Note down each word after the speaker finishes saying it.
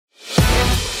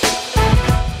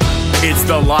It's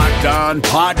the Locked On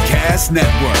Podcast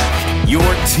Network, your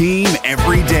team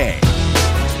every day.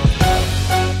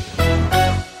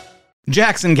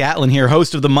 Jackson Gatlin here,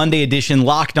 host of the Monday edition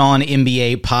Locked On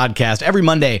NBA podcast. Every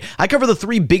Monday, I cover the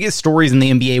three biggest stories in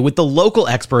the NBA with the local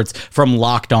experts from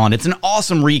Locked On. It's an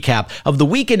awesome recap of the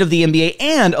weekend of the NBA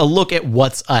and a look at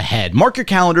what's ahead. Mark your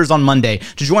calendars on Monday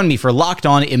to join me for Locked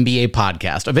On NBA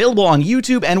podcast, available on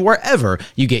YouTube and wherever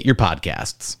you get your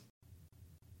podcasts.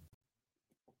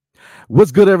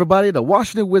 What's good, everybody? The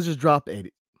Washington Wizards dropped a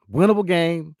winnable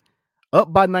game,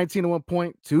 up by 19 at one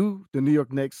point to the New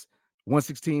York Knicks.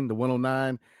 116 to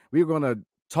 109. We're going to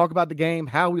talk about the game,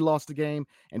 how we lost the game,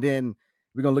 and then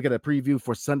we're going to look at a preview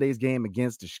for Sunday's game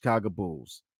against the Chicago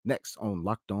Bulls. Next on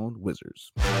Locked On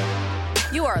Wizards.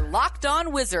 You are Locked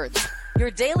On Wizards, your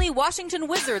daily Washington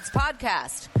Wizards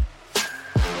podcast.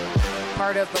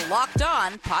 Part of the Locked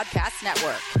On Podcast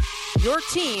Network, your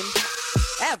team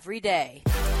every day.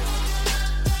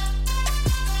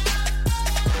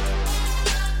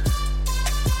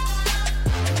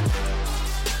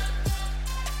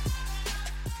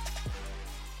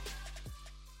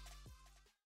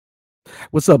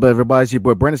 What's up, everybody? It's your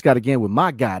boy Brandon Scott again with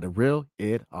my guy, the real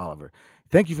Ed Oliver.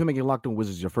 Thank you for making Locked On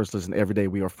Wizards your first listen every day.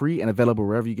 We are free and available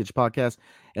wherever you get your podcasts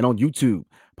and on YouTube.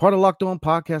 Part of Locked On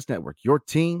Podcast Network, your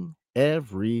team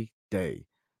every day.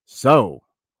 So,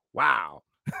 wow.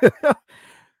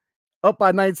 Up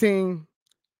by 19.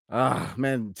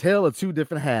 Man, tale of two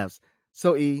different halves.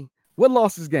 So, E, what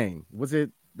lost this game? Was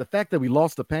it the fact that we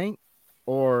lost the paint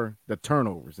or the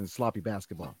turnovers and sloppy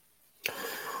basketball?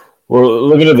 Well,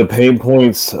 looking at the paint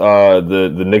points,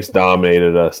 the Knicks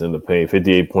dominated us in the paint.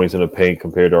 58 points in the paint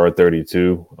compared to our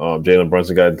 32. Jalen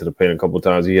Brunson got into the paint a couple of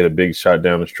times. He had a big shot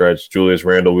down the stretch. Julius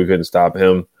Randle, we couldn't stop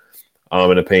him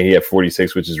in the paint. He had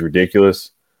 46, which is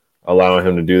ridiculous, allowing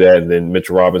him to do that. And then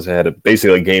Mitchell Robinson had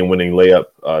basically a game-winning layup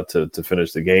to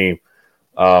finish the game.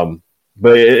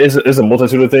 But it's a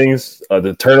multitude of things.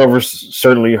 The turnovers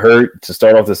certainly hurt to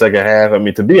start off the second half. I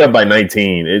mean, to be up by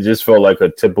 19, it just felt like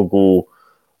a typical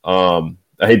I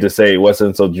hate to say Wes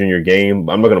Unseld Jr. game.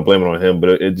 I'm not going to blame it on him, but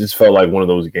it just felt like one of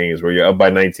those games where you're up by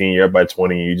 19, you're up by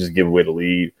 20, and you just give away the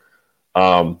lead.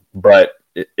 But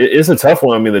it's a tough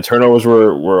one. I mean, the turnovers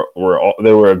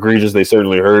were egregious. They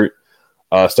certainly hurt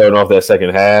starting off that second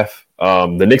half.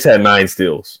 The Knicks had 9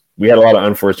 steals. We had a lot of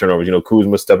unforced turnovers. You know,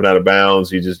 Kuzma stepping out of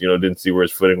bounds. He just, didn't see where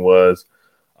his footing was.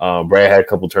 Brad had a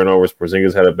couple turnovers.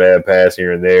 Porzingis had a bad pass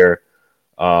here and there.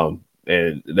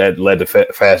 And that led to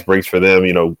fast breaks for them.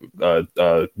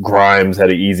 Grimes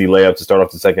had an easy layup to start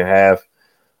off the second half.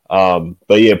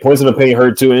 But yeah, points in the paint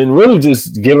hurt too. And really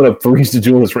just giving up threes to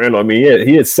Julius Randle. I mean,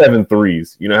 he had 7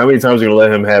 threes. How many times are you going to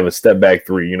let him have a step back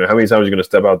three? How many times are you going to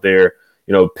step out there,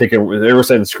 picking? They were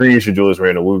setting screens for Julius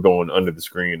Randle. We were going under the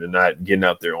screen and not getting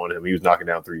out there on him. He was knocking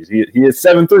down threes. He had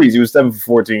 7 threes. He was 7 for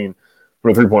 14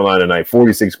 from the 3-point line tonight,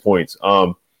 46 points.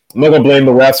 I'm not going to blame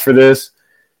the refs for this.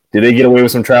 Did they get away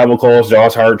with some travel calls?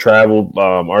 Josh Hart traveled.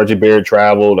 RJ Barrett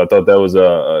traveled. I thought that was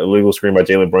a illegal screen by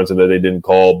Jalen Brunson that they didn't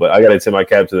call. But I got to tip my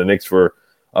cap to the Knicks for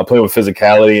playing with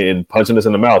physicality and punching us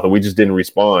in the mouth, and we just didn't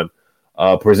respond.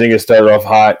 Porzingis started off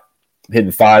hot, hitting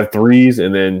 5 threes,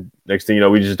 and then next thing you know,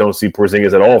 we just don't see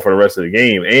Porzingis at all for the rest of the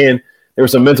game. And there were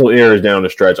some mental errors down the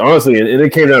stretch. Honestly, and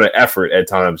it came down to effort at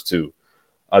times too.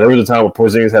 There was a time where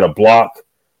Porzingis had a block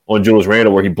on Julius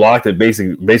Randle where he blocked it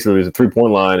basically it was a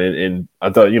 3-point line. And I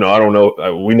thought, I don't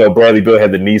know. We know Bradley Beal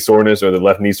had the knee soreness or the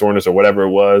left knee soreness or whatever it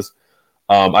was.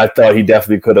 I thought he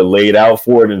definitely could have laid out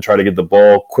for it and tried to get the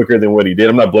ball quicker than what he did.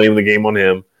 I'm not blaming the game on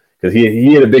him because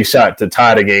he had a big shot to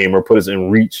tie the game or put us in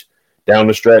reach down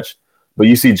the stretch. But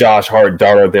you see Josh Hart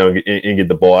dart out there and get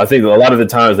the ball. I think a lot of the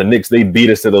times the Knicks, they beat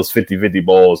us to those 50-50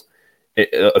 balls,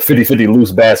 50-50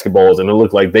 loose basketballs, and it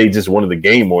looked like they just wanted the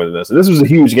game more than us. So this was a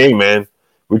huge game, man.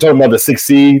 We're talking about the 6th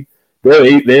seed.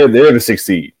 They're the 6th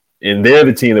seed, and they're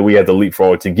the team that we had to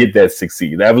leapfrog to get that 6th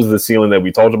seed. That was the ceiling that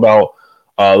we talked about.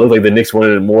 Looked like the Knicks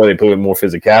wanted it more. They put in more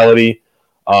physicality.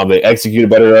 They executed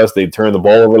better than us. They turned the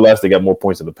ball over less. They got more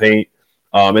points in the paint.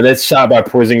 And that's shot by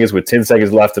Porzingis with 10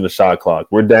 seconds left in the shot clock.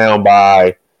 We're down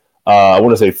by, I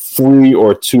want to say 3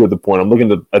 or 2 at the point. I'm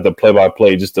looking at the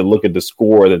play-by-play just to look at the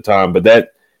score at the time. But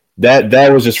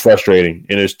that was just frustrating.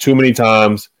 And there's too many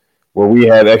times where we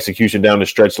have execution down the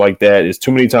stretch like that. There's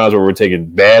too many times where we're taking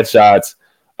bad shots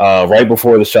right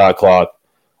before the shot clock.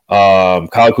 Kyle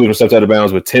Kuzma stepped out of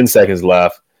bounds with 10 seconds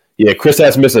left. Yeah, Chris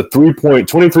has missed a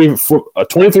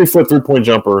 23-foot three-point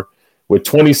jumper with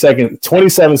 27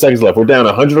 seconds left. We're down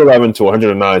 111 to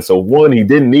 109. So, one, he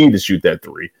didn't need to shoot that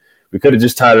three. We could have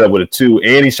just tied it up with a 2,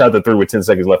 and he shot the 3 with 10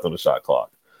 seconds left on the shot clock.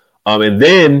 And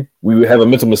then we would have a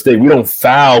mental mistake. We don't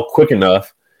foul quick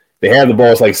enough They have the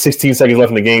ball. It's like 16 seconds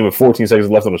left in the game with 14 seconds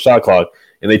left on the shot clock,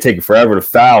 and they take forever to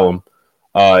foul him.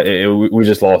 And we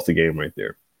just lost the game right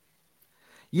there.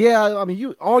 Yeah, I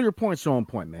mean, all your points are on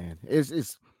point, man.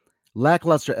 It's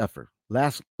lackluster effort.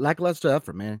 Lackluster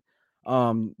effort, man.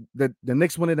 The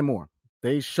Knicks wanted it more.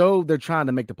 They showed they're trying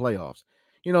to make the playoffs.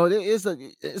 You know,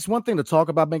 it's one thing to talk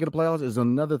about making the playoffs. It's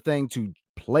another thing to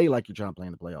play like you're trying to play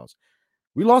in the playoffs.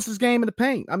 We lost this game in the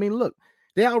paint. I mean, look,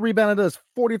 they out-rebounded us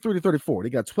 43-34. They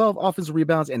got 12 offensive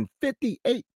rebounds and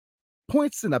 58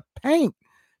 points in the paint.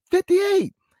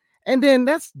 58. And then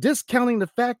that's discounting the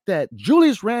fact that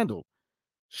Julius Randle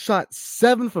shot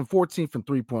 7 from 14 from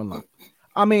three-point line.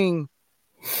 I mean,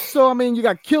 you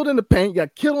got killed in the paint, you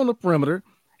got killed on the perimeter,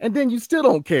 and then you still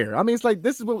don't care. I mean, it's like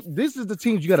this is the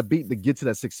teams you got to beat to get to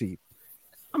that 6 seed.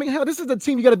 I mean, hell, this is the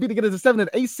team you got to beat to get to the 7 and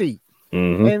 8 seed.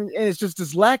 Mm-hmm. And it's just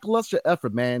this lackluster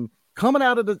effort, man. Coming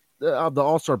out of the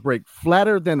All-Star break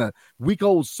flatter than a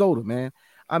week-old soda, man.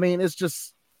 I mean, it's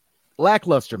just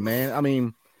lackluster, man. I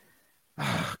mean,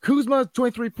 Kuzma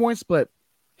 23 points, but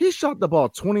he shot the ball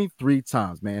 23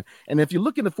 times, man. And if you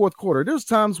look in the fourth quarter, there's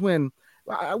times when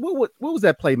what was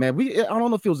that play, man? I don't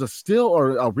know if it was a steal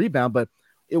or a rebound, but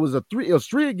it was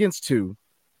 3 against 2,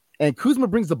 and Kuzma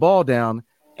brings the ball down,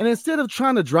 and instead of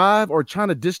trying to drive or trying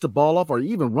to dish the ball off or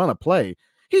even run a play,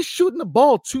 he's shooting the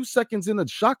ball 2 seconds in the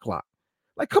shot clock.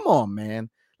 Like, come on, man.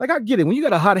 Like, I get it. When you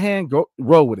got a hot hand, go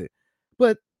roll with it.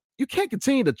 But you can't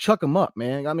continue to chuck them up,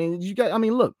 man. I mean,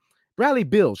 look, Bradley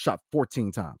Beal shot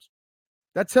 14 times.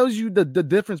 That tells you the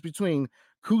difference between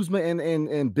Kuzma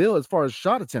and Bill as far as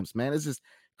shot attempts, man. It's just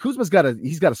Kuzma's got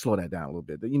to slow that down a little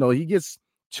bit. You know, he gets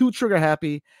too trigger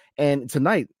happy, and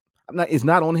tonight it's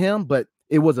not on him, but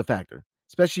it was a factor,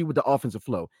 especially with the offensive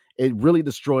flow. It really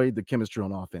destroyed the chemistry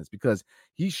on offense because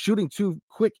he's shooting too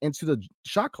quick into the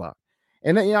shot clock.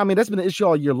 And I mean, that's been an issue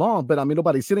all year long, but I mean,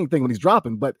 nobody's saying anything when he's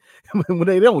dropping, but when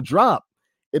they don't drop,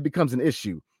 it becomes an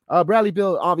issue. Bradley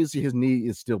Beal, obviously his knee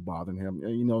is still bothering him.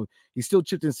 You know, he still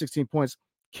chipped in 16 points.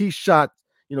 Key shot,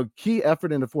 you know, key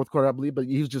effort in the fourth quarter, I believe, but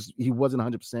he wasn't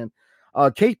 100%.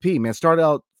 KP, man, started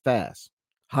out fast,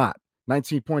 hot,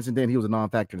 19 points, and then he was a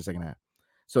non-factor in the second half.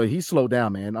 So he slowed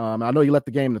down, man. I know he left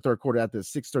the game in the third quarter at the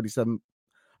 6:37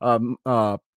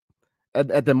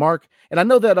 at the mark. And I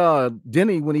know that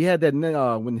Denny, when he had that,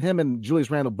 when him and Julius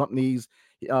Randle bumped knees,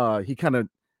 he kind of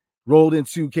rolled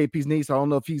into KP's knee. So I don't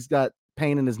know if he's got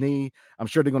pain in his knee. I'm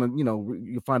sure they're going to,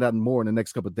 you'll find out more in the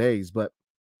next couple of days. But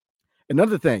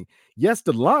another thing, yes,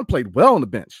 DeLon played well on the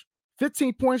bench.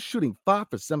 15 points, shooting 5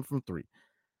 for 7 from 3.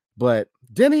 But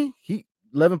Denny, he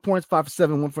 11 points, 5 for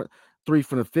 7, 1 for 3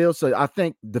 from the field. So I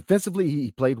think defensively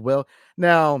he played well.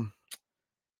 Now,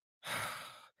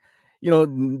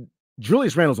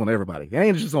 Julius Randle's on everybody. It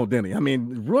ain't just on Denny. I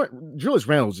mean, Julius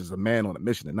Randle's just a man on a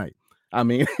mission tonight. I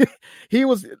mean, he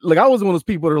was like, I was one of those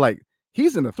people that are like,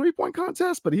 he's in the 3-point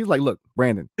contest, but he's like, look,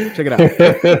 Brandon, check it out.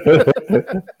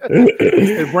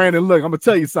 Hey, Brandon, look, I'm gonna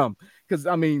tell you something. Because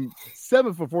I mean,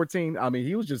 7 for 14. I mean,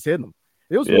 he was just hitting them.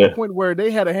 It was to the point where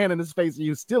they had a hand in his face and he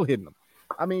was still hitting them.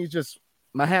 I mean, it's just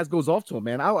my hat goes off to him,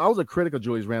 man. I was a critic of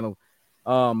Julius Randle,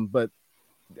 but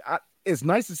it's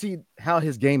nice to see how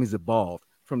his game has evolved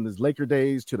from his Laker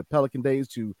days to the Pelican days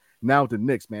to now the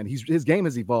Knicks, man. His game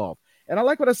has evolved. And I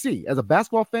like what I see. As a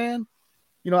basketball fan,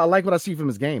 I like what I see from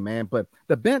his game, man. But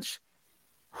the bench,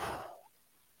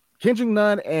 Kendrick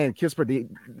Nunn and Kispert,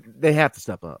 they have to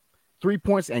step up. 3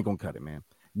 points ain't going to cut it, man.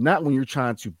 Not when you're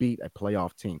trying to beat a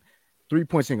playoff team. 3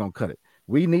 points ain't going to cut it.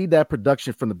 We need that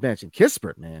production from the bench. And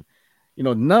Kispert, man,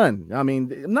 Nunn. I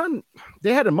mean, Nunn,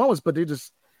 they had their moments, but they're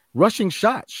just rushing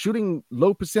shots, shooting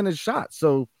low percentage shots.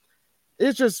 So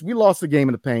it's just, we lost the game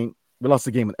in the paint. We lost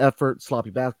the game in effort,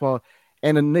 sloppy basketball.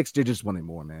 And the Knicks, they just wanted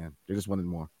more, man. They just wanted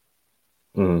more.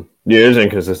 Mm-hmm. Yeah, it's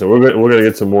inconsistent. We're gonna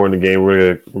get some more in the game.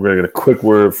 We're gonna get a quick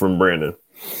word from Brandon.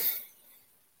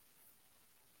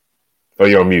 Oh,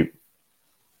 you're on mute.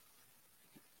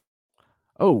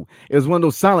 Oh, it was one of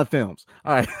those silent films.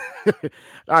 All right. All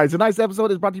right. Tonight's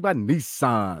episode is brought to you by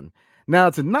Nissan. Now,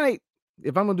 tonight,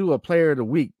 if I'm gonna do a player of the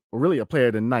week, or really a player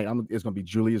of the night, it's gonna be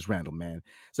Julius Randle, man.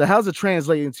 So how's it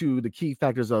translate into the key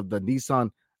factors of the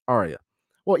Nissan Aria?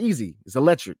 Well, easy. It's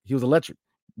electric. He was electric.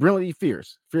 Brilliantly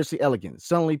fierce, fiercely elegant,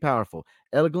 suddenly powerful,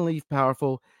 elegantly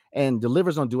powerful, and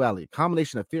delivers on duality.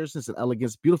 Combination of fierceness and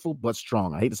elegance, beautiful but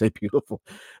strong. I hate to say beautiful,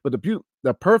 but the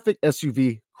perfect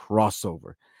SUV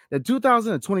crossover. The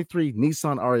 2023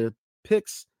 Nissan Aria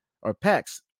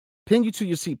packs pin you to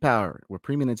your seat power with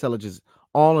premium intelligence,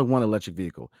 all in one electric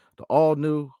vehicle. The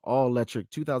all-new, all-electric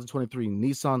 2023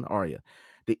 Nissan Aria.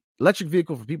 The electric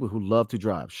vehicle for people who love to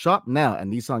drive. Shop now at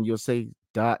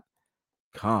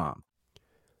NissanUSA.com.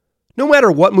 No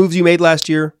matter what moves you made last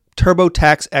year,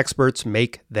 TurboTax experts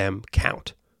make them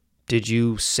count. Did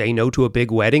you say no to a big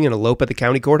wedding and elope at the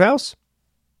county courthouse?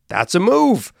 That's a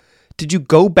move. Did you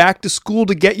go back to school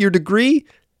to get your degree?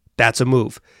 That's a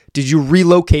move. Did you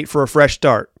relocate for a fresh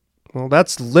start? Well,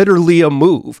 that's literally a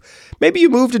move. Maybe you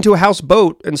moved into a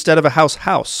houseboat instead of a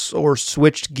house, or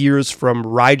switched gears from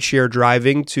rideshare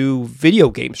driving to video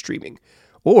game streaming.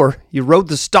 Or you rode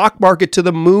the stock market to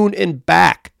the moon and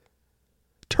back.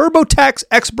 TurboTax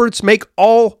experts make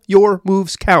all your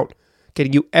moves count,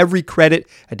 getting you every credit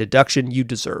and deduction you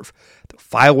deserve. They'll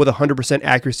file with 100%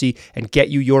 accuracy and get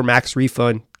you your max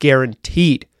refund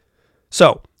guaranteed.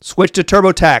 So, switch to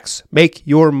TurboTax. Make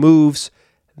your moves.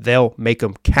 They'll make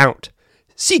them count.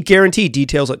 See guarantee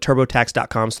details at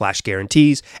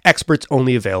turbotax.com/guarantees. Experts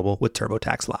only available with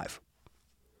TurboTax Live.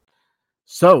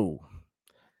 So,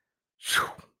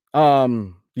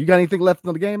 you got anything left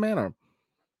on the game, man? Or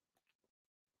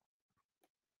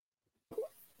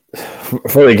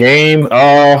for the game,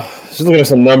 just looking at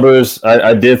some numbers,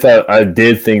 I did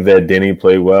think that Denny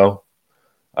played well.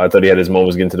 I thought he had his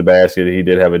moments getting to the basket. He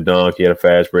did have a dunk. He had a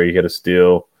fast break. He had a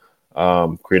steal,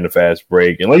 creating a fast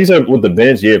break. And like you said, with the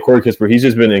bench, yeah, Corey Kispert, he's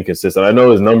just been inconsistent. I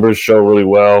know his numbers show really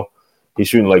well. He's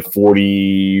shooting like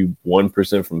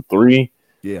 41% from three.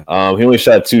 Yeah. He only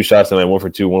shot 2 shots tonight, 1 for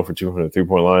 2 from the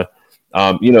 3-point line.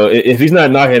 If he's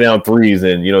not knocking down threes,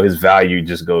 then, his value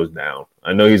just goes down.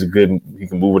 I know he can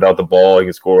move without the ball. He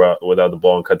can score without the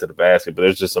ball and cut to the basket, but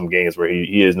there's just some games where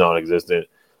he is non-existent.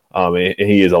 And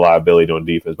he is a liability on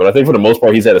defense. But I think for the most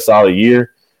part, he's had a solid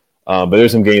year. But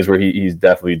there's some games where he's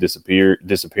definitely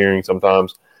disappearing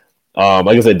sometimes.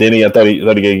 Like I said, Denny, I thought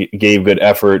he gave good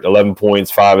effort, 11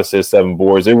 points, 5 assists, 7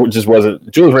 boards. It just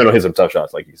wasn't – Julius Randle hit some tough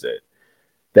shots, like you said.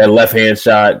 That left-hand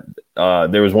shot,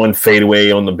 there was one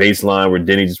fadeaway on the baseline where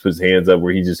Denny just put his hands up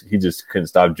where he just couldn't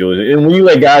stop Julius. And when you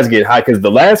let guys get high – because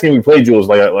the last game we played Julius,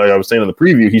 like I was saying in the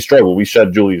preview, he struggled. We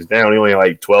shut Julius down. He only had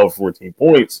like 12, 14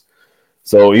 points.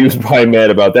 So he was probably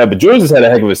mad about that. But Julius has had a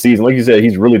heck of a season. Like you said,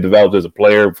 he's really developed as a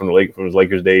player from his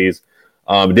Lakers days.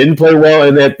 Didn't play well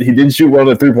in that. He didn't shoot well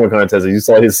in the 3-point contest. You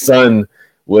saw his son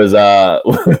was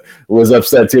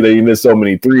upset too that he missed so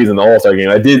many threes in the All-Star game.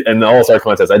 In the All-Star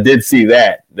contest. I did see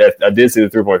that. I did see the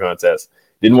 3-point contest.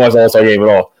 Didn't watch the All-Star game at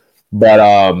all. But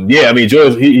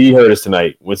Julius, he hurt us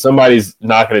tonight. When somebody's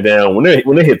knocking it down, when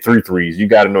they hit 3 threes, you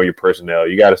got to know your personnel.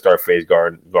 You got to start face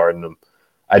guarding them.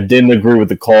 I didn't agree with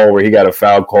the call where he got a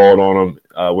foul called on him,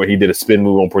 where he did a spin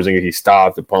move on Porzingis. He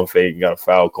stopped the pump fake and got a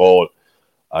foul called.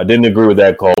 I didn't agree with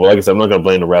that call. But like I said, I'm not going to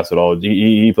blame the refs at all.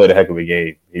 He played a heck of a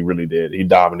game. He really did. He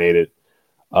dominated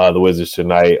the Wizards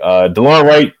tonight. DeLon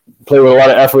Wright played with a lot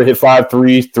of effort, hit 5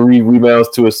 threes, 3 rebounds,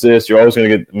 2 assists. You're always going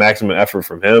to get maximum effort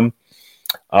from him.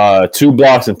 2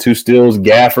 blocks and 2 steals.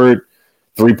 Gafford,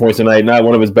 3 points tonight. Not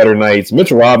one of his better nights.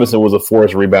 Mitchell Robinson was a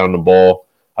force rebounding the ball.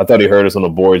 I thought he hurt us on the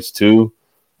boards too.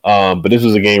 But this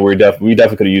was a game where we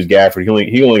definitely could have used Gafford.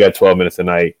 He only got 12 minutes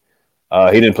tonight.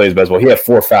 He didn't play his best ball. He had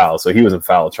 4 fouls, so he was in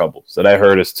foul trouble. So that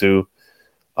hurt us too.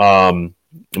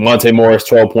 Monte Morris,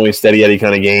 12 points, steady Eddie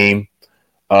kind of game.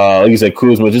 Like you said,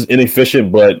 Kuzma just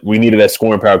inefficient, but we needed that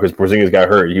scoring power because Porzingis got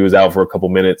hurt. He was out for a couple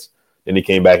minutes, then he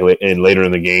came back in later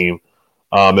in the game.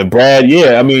 And Brad,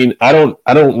 I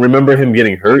don't remember him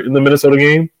getting hurt in the Minnesota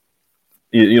game.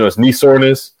 It's knee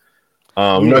soreness.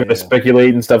 I'm not going to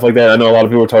speculate and stuff like that. I know a lot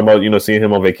of people are talking about, seeing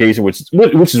him on vacation, which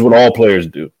is what all players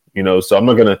do, so I'm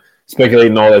not going to speculate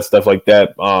and all that stuff like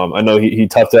that. I know he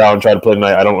toughed it out and tried to play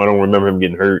tonight. I don't remember him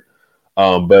getting hurt.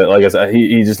 But like I said,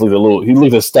 he just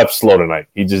looked a step slow tonight.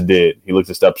 He just did. He looked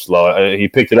a step slow. He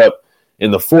picked it up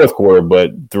in the fourth quarter,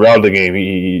 but throughout the game,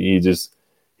 he just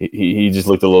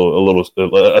looked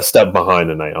a step behind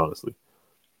tonight, honestly.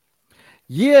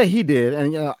 Yeah, he did.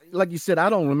 And like you said, I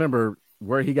don't remember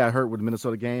where he got hurt with the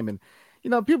Minnesota game. And,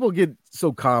 people get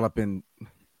so caught up in,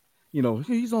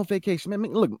 he's on vacation, man.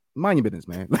 Look, mind your business,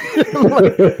 man.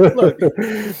 look,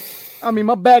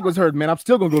 my back was hurt, man. I'm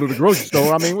still going to go to the grocery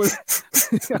store.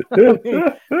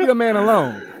 Leave a man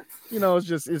alone.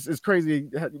 It's crazy.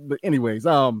 But anyways,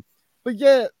 but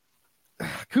yeah,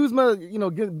 Kuzma,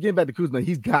 getting back to Kuzma,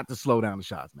 he's got to slow down the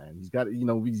shots, man. He's got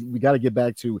to, we got to get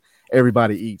back to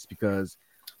everybody eats because,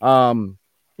 and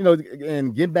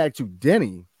get back to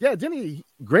Denny. Yeah, Denny,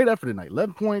 great effort tonight.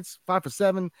 11 points, 5 for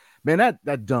 7. Man,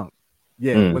 that dunk.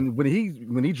 Yeah, when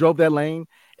he drove that lane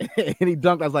and he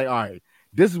dunked, I was like, all right,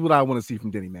 this is what I want to see from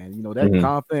Denny, man. That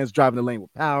confidence, driving the lane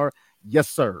with power. Yes,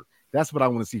 sir. That's what I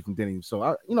want to see from Denny. So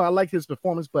I like his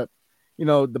performance, but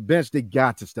the bench, they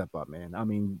got to step up, man.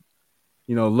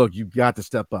 Look, you got to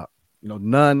step up.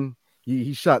 None.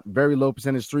 He shot very low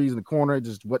percentage threes in the corner.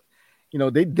 Just what,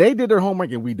 they did their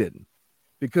homework and we didn't.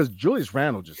 Because Julius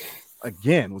Randle just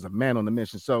again was a man on the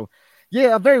mission. So,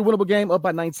 yeah, a very winnable game, up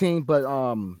by 19. But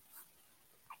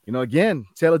again,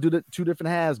 Taylor do two different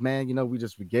halves, man. We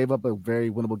gave up a very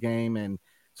winnable game and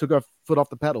took our foot off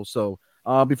the pedal. So,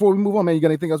 before we move on, man, you got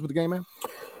anything else with the game, man?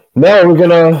 No, we're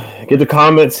gonna get the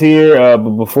comments here.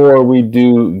 But before we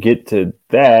do get to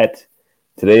that,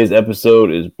 today's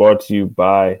episode is brought to you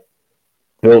by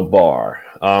Built Bar.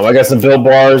 I got some Built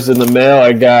Bars in the mail.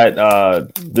 I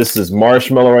got this is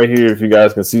marshmallow right here. If you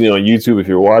guys can see it on YouTube, if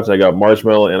you're watching, I got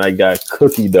marshmallow and I got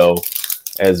cookie dough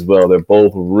as well. They're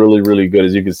both really, really good,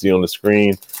 as you can see on the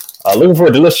screen. Looking for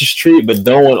a delicious treat, but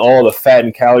don't want all the fat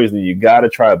and calories, then you got to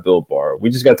try a Built Bar. We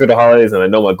just got through the holidays, and I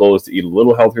know my goal is to eat a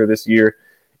little healthier this year.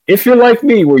 If you're like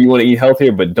me, where you want to eat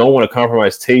healthier but don't want to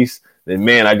compromise taste, then,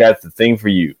 man, I got the thing for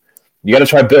you. You got to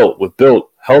try Built. With Built,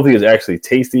 healthy is actually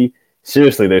tasty.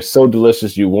 Seriously, they're so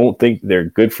delicious you won't think they're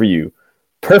good for you.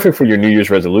 Perfect for your New Year's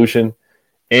resolution.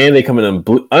 And they come in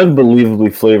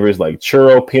unbelievably flavors like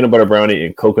churro, peanut butter brownie,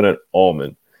 and coconut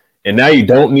almond. And now you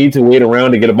don't need to wait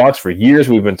around to get a box. For years,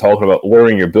 we've been talking about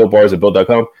ordering your Built Bars at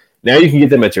Built.com. Now you can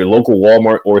get them at your local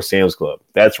Walmart or Sam's Club.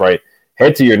 That's right.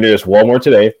 Head to your nearest Walmart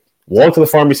today, walk to the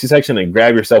pharmacy section, and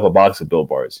grab yourself a box of Built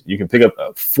Bars. You can pick up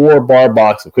a 4-bar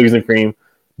box of cookies and cream,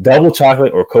 double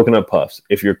chocolate, or coconut puffs.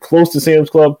 If you're close to Sam's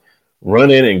Club,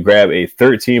 run in and grab a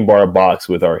 13-bar box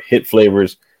with our hit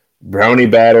flavors, brownie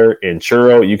batter, and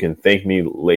churro. You can thank me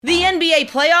later. The NBA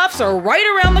playoffs are right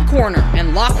around the corner,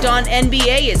 and Locked On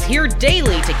NBA is here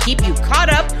daily to keep you caught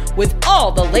up with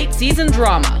all the late season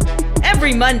drama.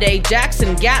 Every Monday,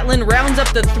 Jackson Gatlin rounds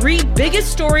up the 3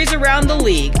 biggest stories around the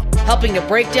league, helping to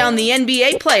break down the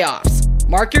NBA playoffs.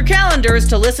 Mark your calendars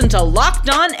to listen to Locked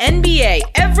On NBA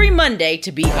every Monday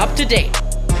to be up to date.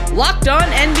 Locked On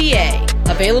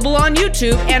NBA, available on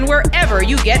YouTube and wherever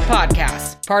you get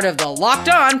podcasts. Part of the Locked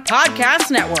On Podcast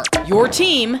Network, your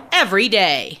team every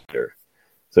day.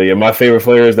 So, yeah, my favorite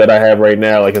flavors that I have right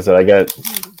now, like I said, I got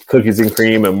cookies and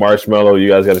cream and marshmallow. You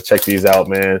guys got to check these out,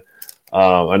 man.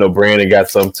 I know Brandon got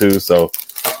some too, so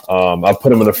I put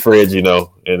them in the fridge, and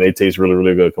they taste really,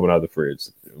 really good coming out of the fridge.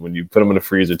 When you put them in the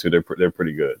freezer too, they're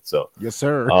pretty good. So, yes,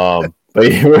 sir. But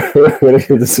yeah, we're gonna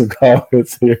get to some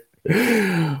comments here.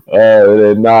 And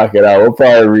then knock it out. We'll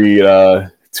probably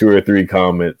read 2 or 3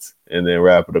 comments and then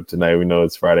wrap it up tonight. We know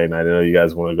it's Friday night. I know you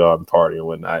guys want to go out and party and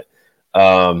whatnot.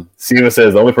 Steven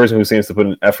says the only person who seems to put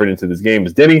an effort into this game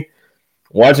is Denny.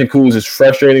 Watching Kuz is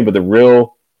frustrating, but the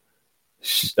real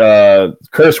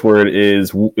curse word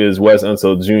is Wes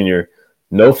Unseld Jr.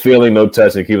 No feeling, no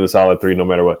touch, and keep it a solid 3 no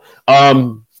matter what.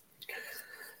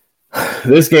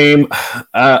 This game,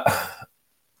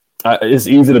 it's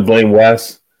easy to blame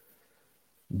Wes.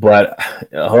 But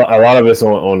a lot of it's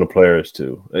on the players,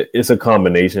 too. It's a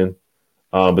combination.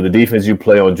 But the defense you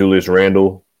play on Julius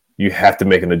Randle, you have to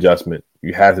make an adjustment.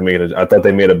 I thought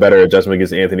they made a better adjustment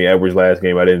against Anthony Edwards last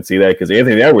game. I didn't see that because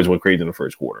Anthony Edwards went crazy in the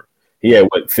first quarter. He had,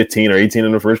 15 or 18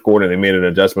 in the first quarter, and they made an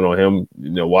adjustment on him.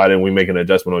 Why didn't we make an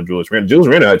adjustment on Julius Randle? Julius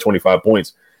Randle had 25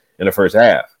 points in the first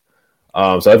half.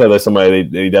 So I thought that's somebody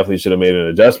they definitely should have made an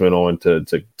adjustment on to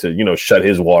shut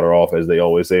his water off, as they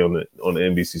always say on the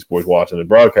NBC Sports Watch and the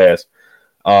broadcast.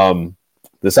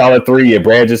 The solid 3, yeah,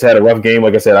 Brad just had a rough game.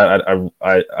 Like I said,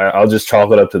 I'll just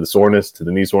chalk it up to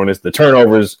the knee soreness. The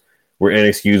turnovers were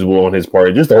inexcusable on his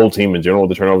part. Just the whole team in general,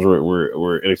 the turnovers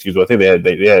were inexcusable. I think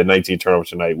they had 19 turnovers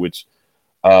tonight, which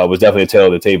was definitely a tale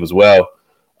of the tape as well.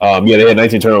 They had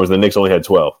 19 turnovers. The Knicks only had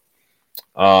 12.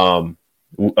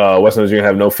 Western's going to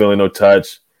have no feeling, no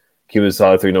touch. Keep it a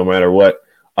solid 3 no matter what.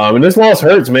 And this loss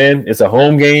hurts, man. It's a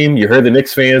home game. You heard the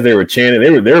Knicks fans; they were chanting.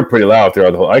 They were pretty loud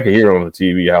throughout the whole. I could hear it on the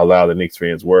TV how loud the Knicks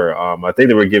fans were. I think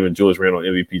they were giving Julius Randle an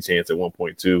MVP chance at one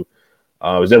point too.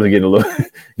 It was definitely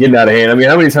getting out of hand. I mean,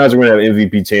 how many times are we going to have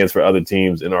MVP chance for other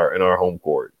teams in our home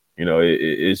court?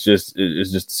 It's just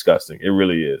disgusting. It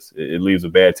really is. It leaves a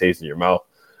bad taste in your mouth.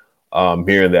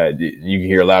 Hearing that, you can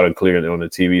hear loud and clear on the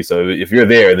TV. So if you're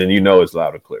there, then it's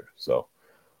loud and clear. So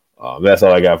that's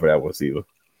all I got for that one, Steve.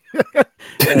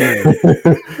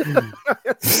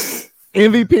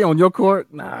 MVP on your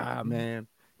court? Nah, man.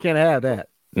 Can't have that.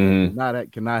 Mm-hmm.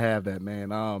 Cannot have that,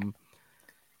 man.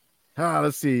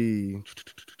 Let's see.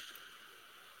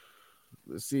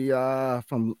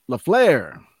 From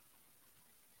LaFleur.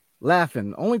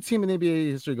 Laughing. Only team in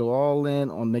NBA history go all in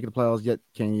on making the playoffs, yet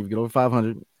can't even get over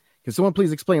 500. Can someone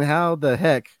please explain how the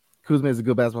heck Kuzma is a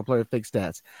good basketball player? Fake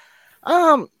stats.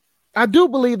 I do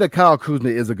believe that Kyle Kuzma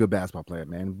is a good basketball player,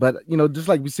 man. But, just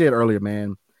like we said earlier,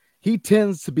 man, he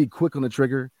tends to be quick on the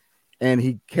trigger, and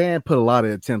he can put a lot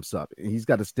of attempts up, and he's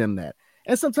got to stem that.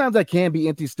 And sometimes that can be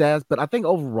empty stats, but I think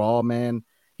overall, man,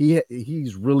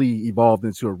 he's really evolved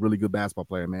into a really good basketball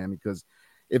player, man, because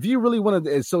if you really want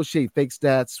to associate fake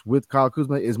stats with Kyle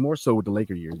Kuzma, is more so with the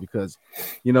Laker years because,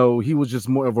 you know, he was just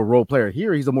more of a role player.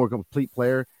 Here, he's a more complete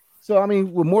player. So, I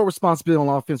mean, with more responsibility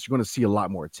on offense, you're going to see a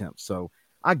lot more attempts. So,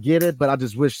 I get it, but I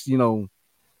just wish, you know,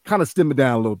 kind of stem it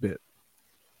down a little bit.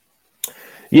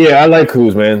 Yeah, I like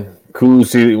Kuz, man.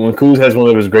 Kuz, when Kuz has one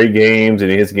of his great games and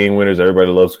he hits game winners,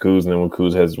 everybody loves Kuz. And then when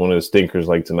Kuz has one of the stinkers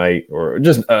like tonight or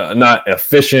just not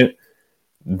efficient,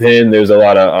 then there's a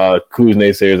lot of Kuz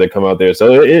naysayers that come out there.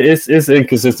 So it's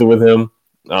inconsistent with him.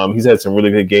 He's had some really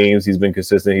good games. He's been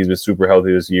consistent. He's been super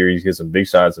healthy this year. He's hit some big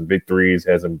shots, some big threes,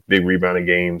 had some big rebounding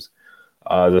games.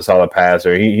 As a solid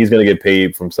passer. He's going to get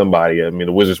paid from somebody. I mean,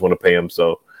 the Wizards want to pay him,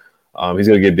 so he's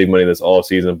going to get big money this all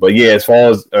season. But yeah, as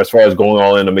far as going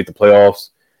all in to make the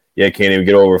playoffs, yeah, can't even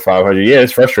get over 500. Yeah,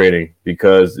 it's frustrating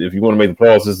because if you want to make the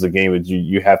playoffs, this is a game that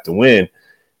you have to win.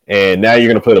 And now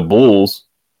you're going to play the Bulls,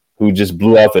 who just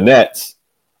blew out the Nets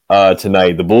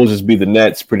tonight. The Bulls just beat the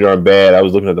Nets pretty darn bad. I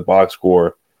was looking at the box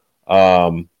score.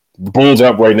 The Bulls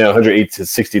are up right now,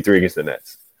 108-63 against the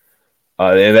Nets.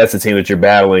 And that's the team that you're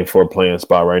battling for a playing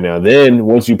spot right now. Then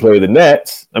once you play the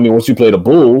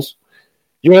Bulls,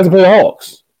 you're going to have to play the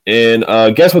Hawks. And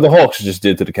guess what the Hawks just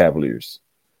did to the Cavaliers?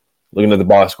 Looking at the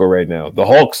box score right now. The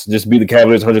Hawks just beat the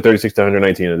Cavaliers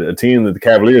 136-119. A team that the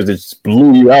Cavaliers that just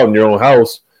blew you out in your own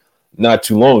house not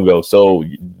too long ago. So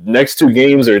next two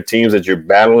games are teams that you're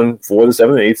battling for the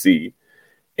 7th and 8th seed.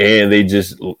 And they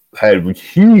just had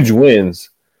huge wins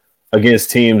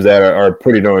against teams that are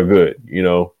pretty darn good, you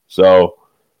know. So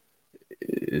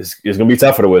it's going to be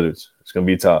tough for the Wizards. It's going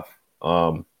to be tough,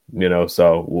 you know.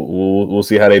 So we'll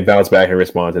see how they bounce back and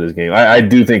respond to this game. I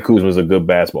do think Kuzma's a good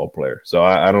basketball player, so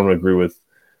I don't agree with,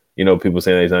 you know, people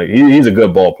saying that he's not. He's a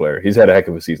good ball player. He's had a heck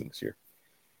of a season this year.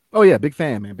 Oh yeah, big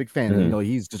fan, man, big fan. Mm-hmm. You know,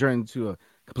 he's turned into a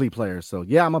complete player. So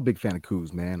yeah, I'm a big fan of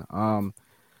Kuz, man.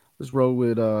 Let's roll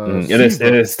with and his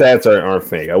stats aren't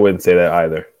fake. I wouldn't say that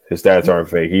either. His stats aren't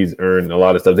fake. He's earned a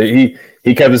lot of stuff. He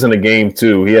kept us in the game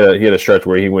too. He had a stretch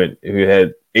where he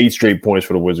had 8 straight points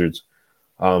for the Wizards.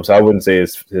 So I wouldn't say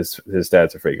his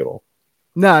stats are fake at all.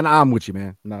 No, I'm with you,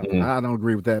 man. No, I don't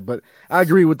agree with that. But I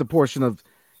agree with the portion of,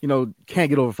 you know, can't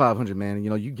get over 500, man.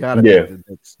 You know, you gotta beat the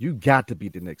Knicks. You got to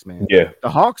beat the Knicks, man. Yeah. The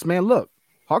Hawks, man. Look,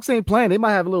 Hawks ain't playing. They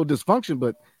might have a little dysfunction,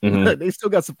 but they still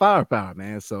got some firepower,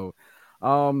 man. So,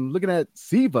 looking at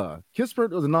Siva, Kispert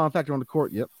was a non-factor on the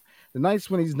court. Yep. The nights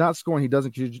when he's not scoring, he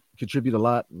doesn't contribute a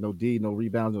lot. No D, no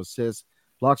rebounds, no assists.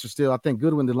 Blocks are still. I think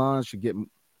Goodwin DeLon should get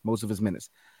most of his minutes.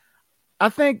 I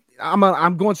think I'm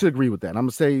going to agree with that. I'm going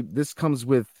to say this comes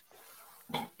with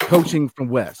coaching from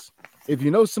Wes. If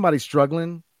you know somebody's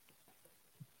struggling,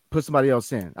 put somebody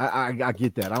else in. I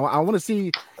get that. I want to see,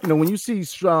 you know, when you see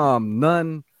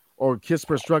Nunn or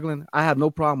Kispert struggling, I have no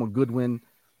problem with Goodwin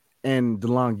and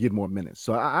DeLon get more minutes.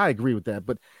 So I agree with that.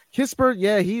 But Kispert,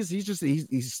 yeah,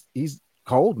 he's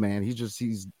cold, man.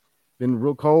 He's been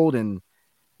real cold, and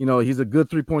you know, he's a good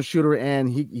 3-point shooter,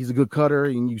 and he's a good cutter,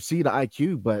 and you see the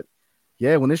IQ. But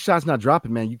yeah, when his shot's not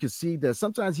dropping, man, you can see that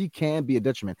sometimes he can be a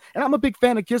detriment. And I'm a big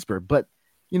fan of Kispert, but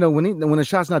you know, when the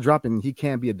shot's not dropping, he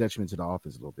can be a detriment to the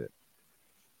offense a little bit.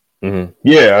 Mm-hmm.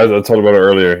 Yeah, I talked about it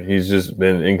earlier. He's just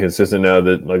been inconsistent now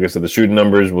that, like I said, the shooting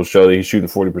numbers will show that he's shooting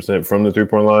 40% from the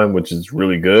 3-point line, which is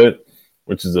really good,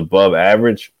 which is above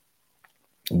average.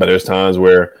 But there's times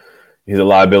where he's a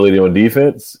liability on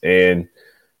defense, and,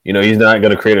 you know, he's not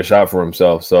going to create a shot for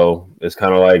himself. So it's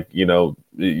kind of like, you know,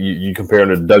 you compare him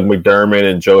to Doug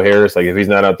McDermott and Joe Harris. Like, if he's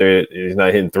not out there, he's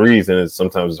not hitting threes, then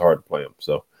sometimes it's hard to play him.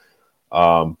 So,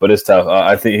 but it's tough.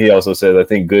 I think he also says, I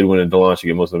think Goodwin and DeLon should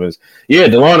get most of the minutes. Yeah,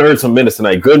 DeLon earned some minutes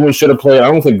tonight. Goodwin should have played. I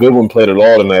don't think Goodwin played at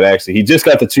all tonight, actually. He just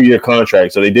got the 2-year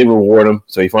contract, so they did reward him.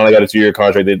 So he finally got a 2-year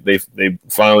contract. They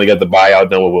finally got the buyout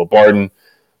done with Will Barton.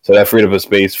 So that freed up a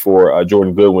space for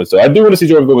Jordan Goodwin. So I do want to see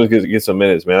Jordan Goodwin get some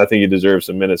minutes, man. I think he deserves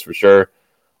some minutes for sure.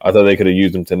 I thought they could have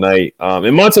used him tonight.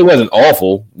 And Monte wasn't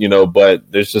awful, you know, but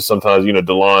there's just sometimes, you know,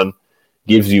 DeLon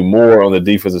gives you more on the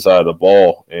defensive side of the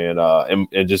ball and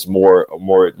just more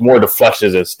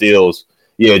deflections and steals.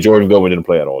 Yeah, Jordan Goodwin didn't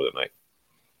play at all tonight.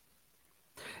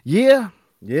 Yeah.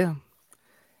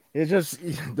 It's just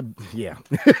yeah.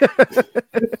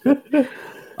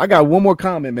 I got one more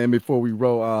comment, man, before we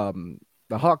roll.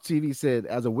 The Hawk TV said,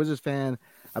 as a Wizards fan,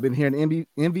 I've been hearing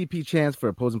MVP chants for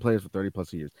opposing players for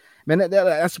 30+ years. Man,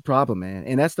 that's the problem, man.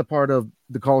 And that's the part of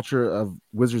the culture of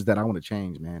Wizards that I want to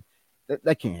change, man.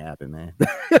 That can't happen, man.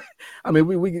 I mean,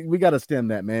 we got to stem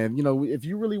that, man. You know, if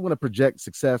you really want to project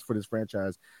success for this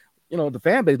franchise, you know, the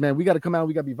fan base, man, we got to come out.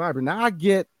 We got to be vibrant. Now, I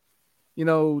get, you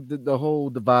know, the whole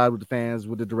divide with the fans,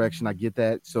 with the direction. I get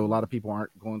that. So a lot of people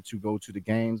aren't going to go to the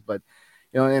games. But,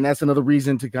 and that's another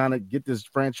reason to kind of get this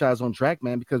franchise on track,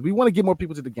 man, because we want to get more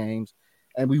people to the games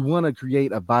and we want to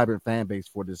create a vibrant fan base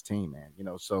for this team, man.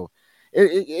 So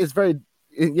it's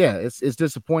it's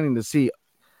disappointing to see.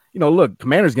 Look,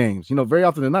 Commanders games, very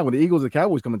often than not, when the Eagles and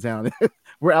Cowboys come in town,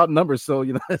 we're outnumbered. So,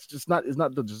 it's not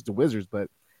just the Wizards, but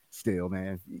still,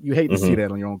 man, you hate to see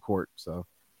that on your own court. So,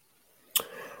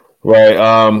 right.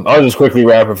 I'll just quickly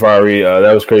rapid fire.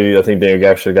 That was crazy. I think Daniel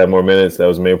Gaff should have got more minutes. That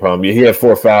was the main problem. He had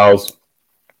 4 fouls,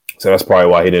 so that's probably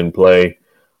why he didn't play.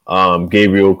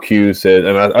 Gabriel Q said,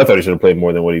 and I thought he should have played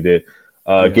more than what he did.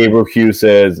 Gabriel Q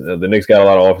says the Knicks got a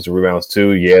lot of offensive rebounds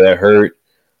too. Yeah, that hurt.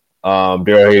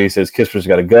 Daryl Haley says Kisper's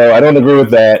got to go. I don't agree with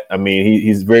that. I mean, he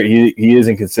is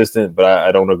inconsistent, but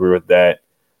I don't agree with that.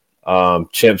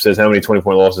 Chimp says how many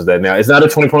 20-point losses is that now? It's not a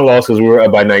 20-point loss because we were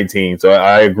up by 19. So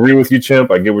I agree with you, Chimp.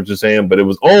 I get what you're saying, but it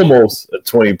was almost a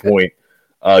 20-point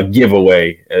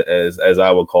giveaway, as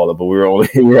I would call it. But we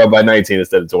were up by 19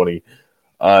 instead of 20.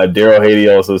 Daryl Haley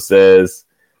also says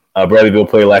Bradley Beal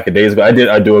played lackadaisical.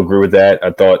 I do agree with that.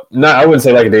 I wouldn't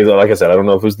say lackadaisical. Like I said, I don't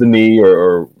know if it was the knee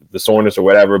or the soreness or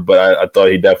whatever, but I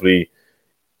thought he definitely.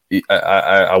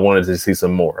 I wanted to see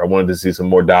some more. I wanted to see some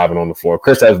more diving on the floor.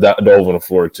 Chris has dove on the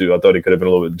floor too. I thought he could have been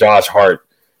a little bit. Josh Hart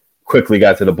quickly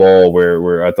got to the ball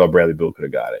where I thought Bradley Beal could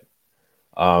have got it.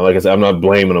 Like I said, I'm not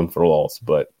blaming him for the loss,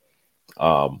 but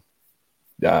I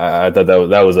thought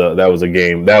that was a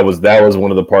game. That was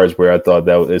one of the parts where I thought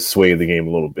it swayed the game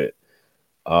a little bit.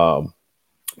 But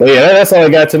yeah, that's all I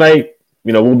got tonight.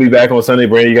 We'll be back on Sunday.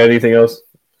 Brandon, you got anything else?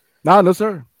 No,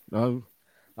 sir.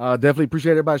 Definitely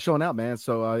appreciate everybody showing out, man.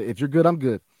 So if you're good, I'm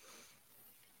good.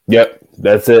 Yep,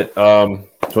 that's it. Just want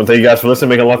to thank you guys for listening.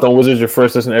 Making Locked On Wizards your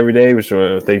first listen every day. We just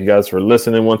want to thank you guys for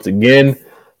listening once again.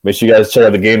 Make sure you guys check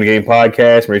out the Game to Game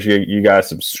podcast. Make sure you guys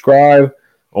subscribe.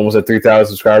 Almost at 3,000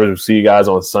 subscribers. We'll see you guys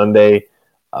on Sunday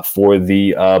for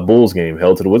the Bulls game.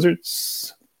 Hell to the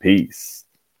Wizards. Peace.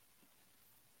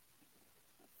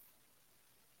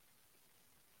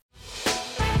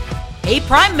 Hey,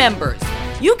 Prime members,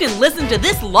 you can listen to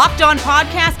this Locked On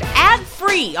podcast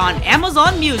ad-free on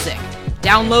Amazon Music.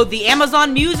 Download the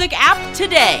Amazon Music app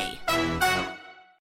today.